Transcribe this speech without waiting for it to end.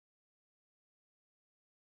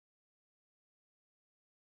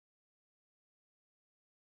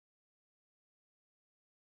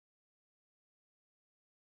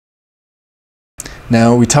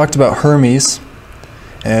Now, we talked about Hermes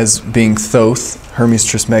as being Thoth, Hermes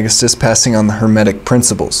Trismegistus, passing on the Hermetic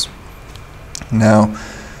Principles. Now,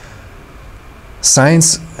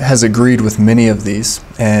 science has agreed with many of these,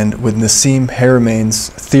 and with Nassim Haramein's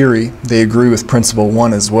theory, they agree with Principle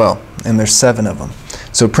 1 as well, and there's 7 of them.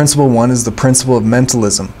 So Principle 1 is the principle of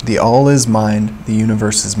mentalism. The all is mind, the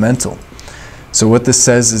universe is mental. So what this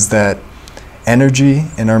says is that energy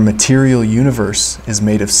in our material universe is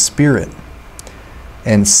made of spirit.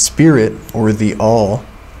 And spirit, or the all,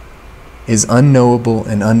 is unknowable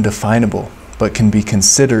and undefinable, but can be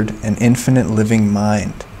considered an infinite living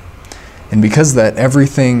mind. And because of that,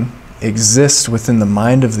 everything exists within the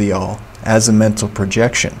mind of the all as a mental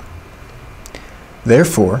projection.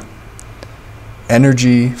 Therefore,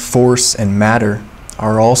 energy, force, and matter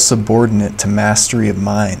are all subordinate to mastery of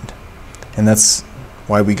mind. And that's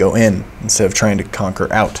why we go in instead of trying to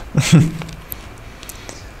conquer out.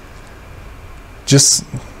 Just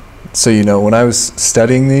so you know, when I was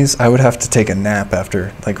studying these, I would have to take a nap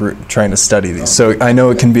after trying to study these. So I know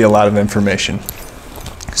it can be a lot of information.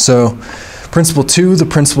 So Principle 2, the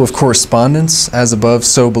principle of correspondence, as above,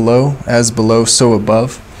 so below, as below, so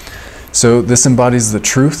above. So this embodies the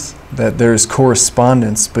truth that there is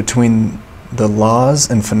correspondence between the laws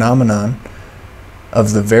and phenomenon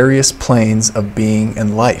of the various planes of being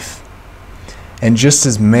and life. And just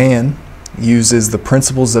as man uses the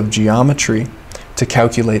principles of geometry to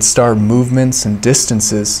calculate star movements and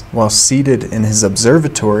distances while seated in his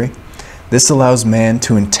observatory, this allows man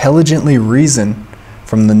to intelligently reason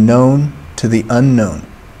from the known to the unknown.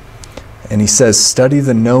 And he says, study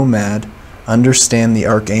the nomad, understand the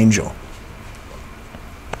archangel.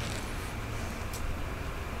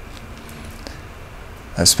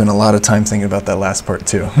 I've spent a lot of time thinking about that last part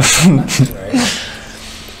too.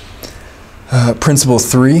 Principle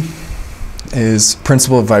 3 is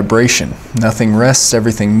principle of vibration. Nothing rests,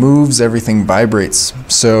 everything moves, everything vibrates.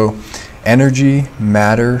 So energy,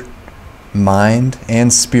 matter, mind,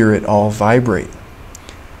 and spirit all vibrate.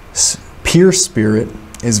 Pure spirit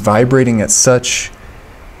is vibrating at such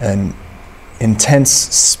an intense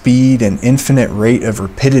speed and infinite rate of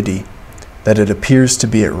rapidity that it appears to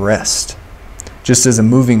be at rest, just as a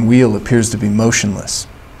moving wheel appears to be motionless.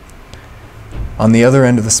 On the other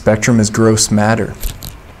end of the spectrum is gross matter,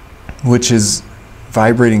 which is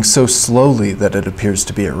vibrating so slowly that it appears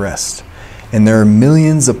to be at rest. And there are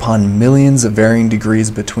millions upon millions of varying degrees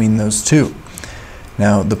between those two.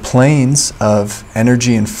 Now, the planes of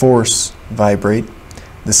energy and force vibrate,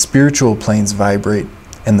 the spiritual planes vibrate,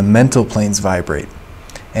 and the mental planes vibrate.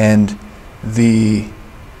 And the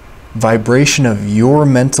vibration of your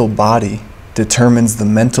mental body determines the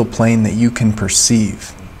mental plane that you can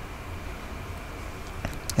perceive.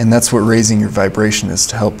 And that's what raising your vibration is,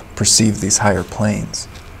 to help perceive these higher planes.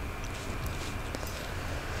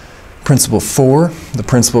 Principle 4, the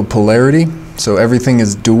principle of polarity. So everything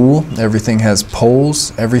is dual, everything has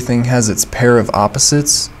poles, everything has its pair of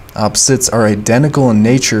opposites. Opposites are identical in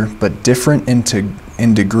nature, but different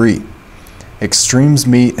in degree. Extremes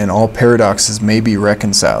meet and all paradoxes may be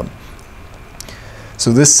reconciled.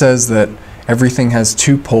 So this says that everything has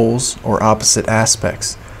two poles or opposite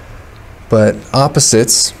aspects. But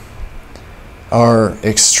opposites are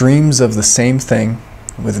extremes of the same thing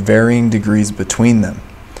with varying degrees between them.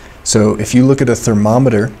 So if you look at a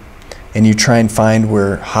thermometer and you try and find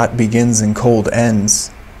where hot begins and cold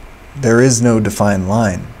ends, there is no defined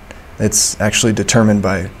line. It's actually determined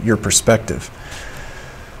by your perspective.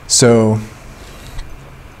 So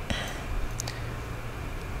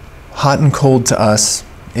hot and cold to us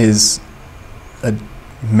is a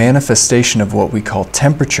manifestation of what we call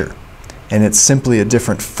temperature. And it's simply a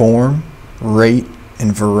different form, rate,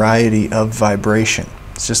 and variety of vibration.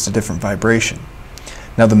 It's just a different vibration.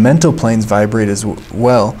 Now the mental planes vibrate as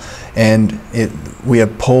well, and we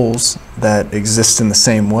have poles that exist in the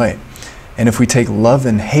same way. And if we take love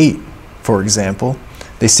and hate, for example,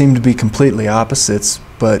 they seem to be completely opposites,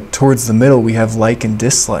 but towards the middle we have like and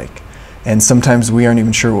dislike. And sometimes we aren't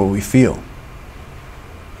even sure what we feel.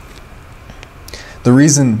 The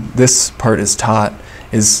reason this part is taught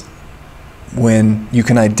is when you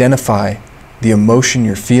can identify the emotion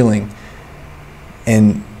you're feeling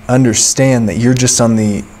and understand that you're just on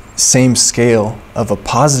the same scale of a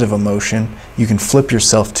positive emotion, you can flip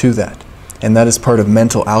yourself to that. And that is part of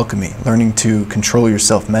mental alchemy, learning to control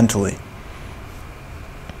yourself mentally.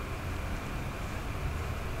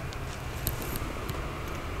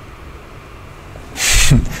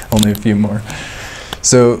 Only a few more.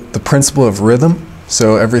 So the principle of rhythm.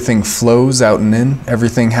 So everything flows out and in.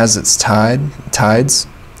 Everything has its tides.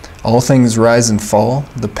 All things rise and fall.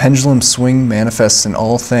 The pendulum swing manifests in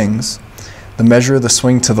all things. The measure of the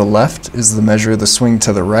swing to the left is the measure of the swing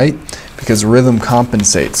to the right, because rhythm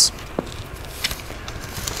compensates.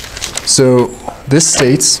 So this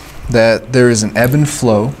states that there is an ebb and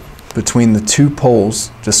flow between the two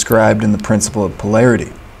poles described in the principle of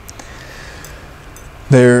polarity.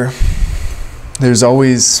 There's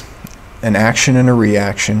always an action and a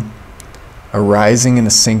reaction, a rising and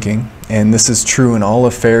a sinking, and this is true in all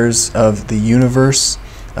affairs of the universe,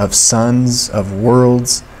 of suns, of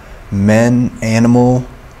worlds, men, animal,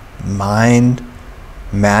 mind,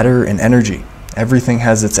 matter, and energy. Everything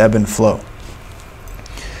has its ebb and flow.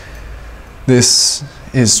 This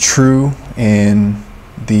is true in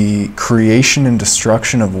the creation and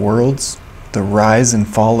destruction of worlds, the rise and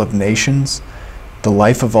fall of nations, the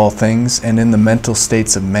life of all things, and in the mental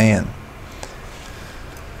states of man.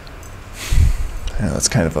 I know that's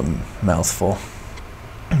kind of a mouthful,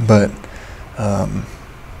 but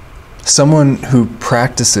someone who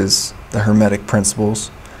practices the Hermetic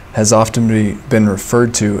Principles has often been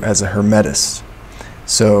referred to as a Hermetist.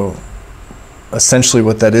 So essentially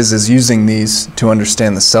what that is using these to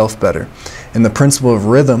understand the self better. And the principle of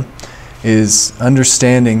rhythm is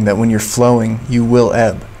understanding that when you're flowing, you will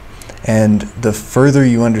ebb. And the further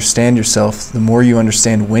you understand yourself, the more you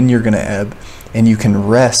understand when you're going to ebb, and you can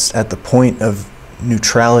rest at the point of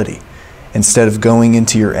neutrality instead of going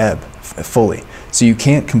into your ebb fully. So you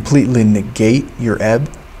can't completely negate your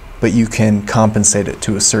ebb, but you can compensate it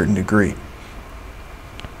to a certain degree.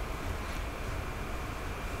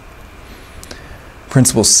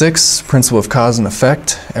 Principle 6, principle of cause and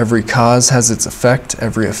effect. Every cause has its effect.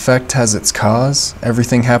 Every effect has its cause.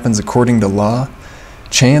 Everything happens according to law.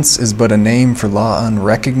 Chance is but a name for law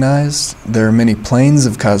unrecognized. There are many planes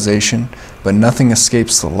of causation, but nothing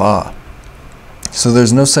escapes the law. So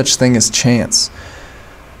there's no such thing as chance.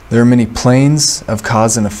 There are many planes of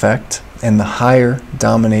cause and effect, and the higher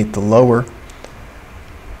dominate the lower,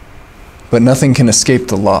 but nothing can escape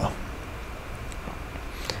the law.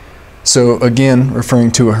 So again,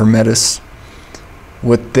 referring to a Hermetist,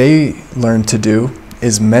 what they learn to do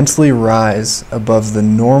is mentally rise above the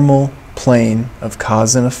normal plane of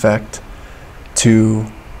cause and effect to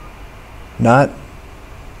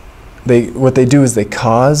what they do is they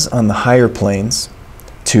cause on the higher planes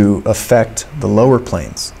to affect the lower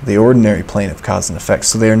planes, the ordinary plane of cause and effect.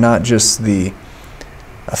 So they are not just the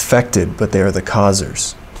affected, but they are the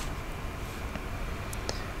causers.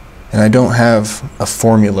 And I don't have a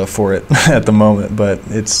formula for it at the moment, but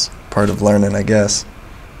it's part of learning, I guess.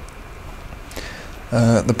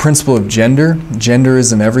 The principle of gender. Gender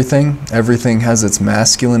is in everything. Everything has its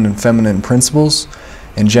masculine and feminine principles,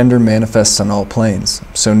 and gender manifests on all planes.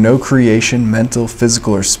 So no creation, mental,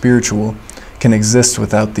 physical, or spiritual, can exist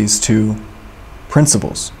without these two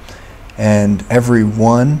principles. And every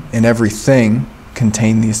one and everything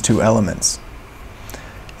contain these two elements.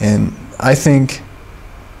 And I think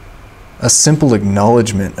a simple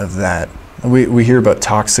acknowledgement of that, we hear about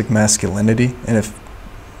toxic masculinity, and if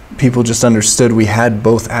people just understood we had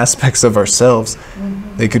both aspects of ourselves,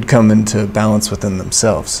 they could come into balance within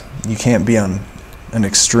themselves. You can't be on an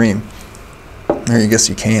extreme. Or I guess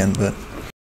you can, but